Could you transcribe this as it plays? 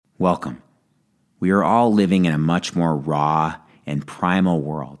Welcome. We are all living in a much more raw and primal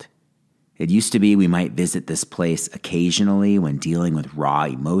world. It used to be we might visit this place occasionally when dealing with raw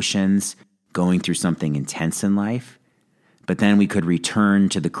emotions, going through something intense in life, but then we could return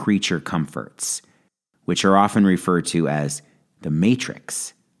to the creature comforts, which are often referred to as the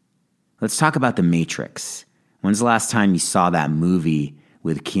Matrix. Let's talk about the Matrix. When's the last time you saw that movie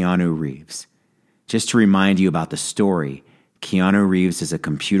with Keanu Reeves? Just to remind you about the story, Keanu Reeves is a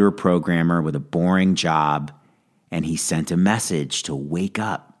computer programmer with a boring job, and he sent a message to wake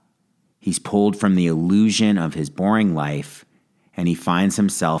up. He's pulled from the illusion of his boring life, and he finds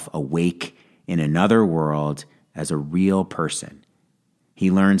himself awake in another world as a real person. He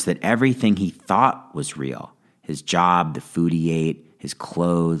learns that everything he thought was real, his job, the food he ate, his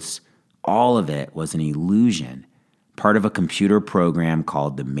clothes, all of it was an illusion, part of a computer program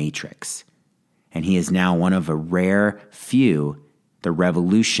called the Matrix. And he is now one of a rare few, the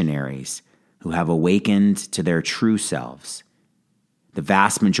revolutionaries, who have awakened to their true selves. The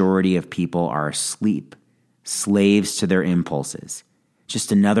vast majority of people are asleep, slaves to their impulses,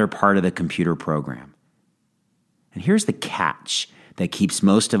 just another part of the computer program. And here's the catch that keeps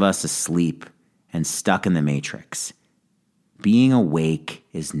most of us asleep and stuck in the Matrix. Being awake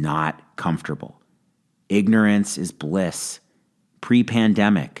is not comfortable. Ignorance is bliss.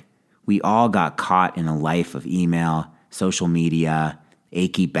 Pre-pandemic, we all got caught in a life of email, social media,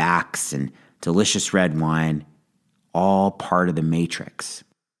 achy backs, and delicious red wine, all part of the Matrix.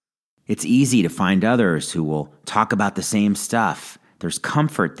 It's easy to find others who will talk about the same stuff. There's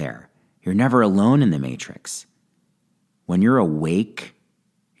comfort there. You're never alone in the Matrix. When you're awake,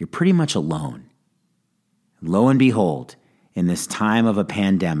 you're pretty much alone. Lo and behold, in this time of a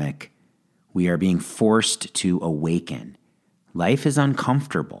pandemic, we are being forced to awaken. Life is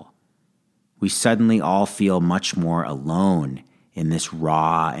uncomfortable. We suddenly all feel much more alone in this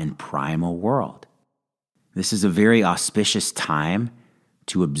raw and primal world. This is a very auspicious time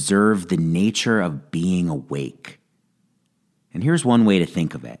to observe the nature of being awake. And here's one way to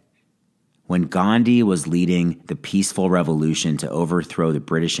think of it. When Gandhi was leading the peaceful revolution to overthrow the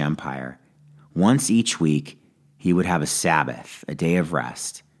British Empire, once each week he would have a Sabbath, a day of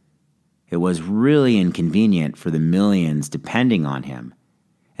rest. It was really inconvenient for the millions depending on him.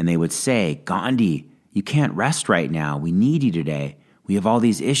 And they would say, "Gandhi, you can't rest right now. We need you today. We have all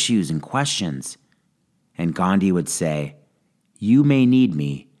these issues and questions." And Gandhi would say, "You may need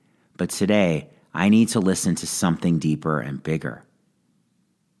me, but today I need to listen to something deeper and bigger."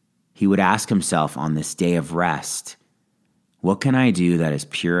 He would ask himself on this day of rest, what can I do that is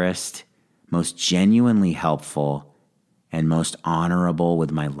purest, most genuinely helpful, and most honorable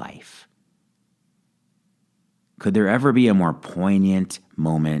with my life? Could there ever be a more poignant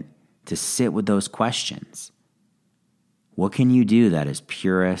moment to sit with those questions? What can you do that is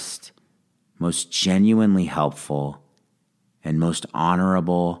purest, most genuinely helpful, and most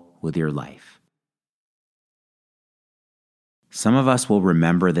honorable with your life? Some of us will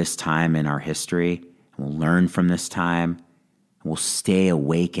remember this time in our history, and will learn from this time, and will stay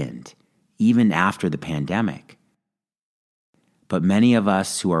awakened even after the pandemic. But many of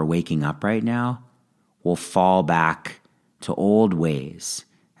us who are waking up right now will fall back to old ways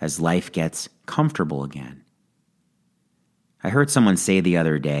as life gets comfortable again. I heard someone say the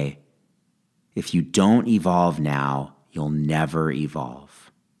other day, if you don't evolve now, you'll never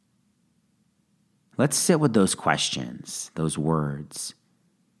evolve. Let's sit with those questions, those words.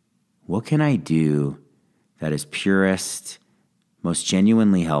 What can I do that is purest, most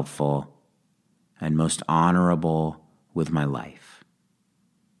genuinely helpful, and most honorable with my life?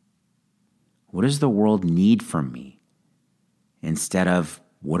 What does the world need from me? Instead of,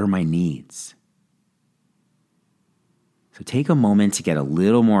 what are my needs? So take a moment to get a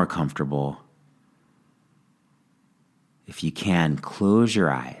little more comfortable. If you can, close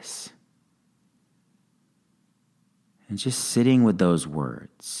your eyes. And just sitting with those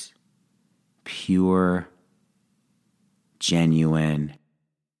words, pure, genuine,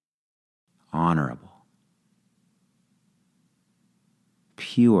 honorable.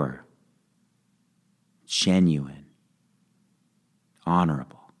 Pure, genuine,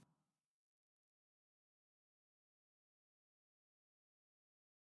 honorable.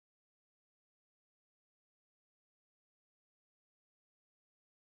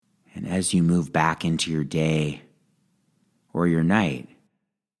 And as you move back into your day or your night,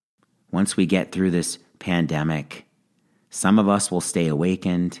 once we get through this pandemic, some of us will stay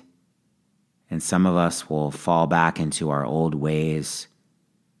awakened, and some of us will fall back into our old ways,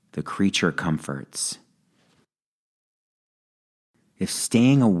 the creature comforts. If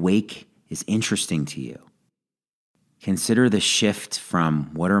staying awake is interesting to you, Consider the shift from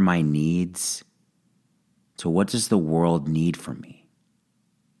what are my needs to what does the world need from me?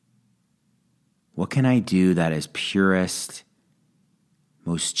 What can I do that is purest,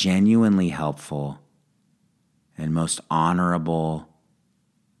 most genuinely helpful, and most honorable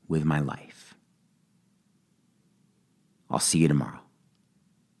with my life? I'll see you tomorrow.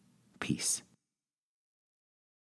 Peace.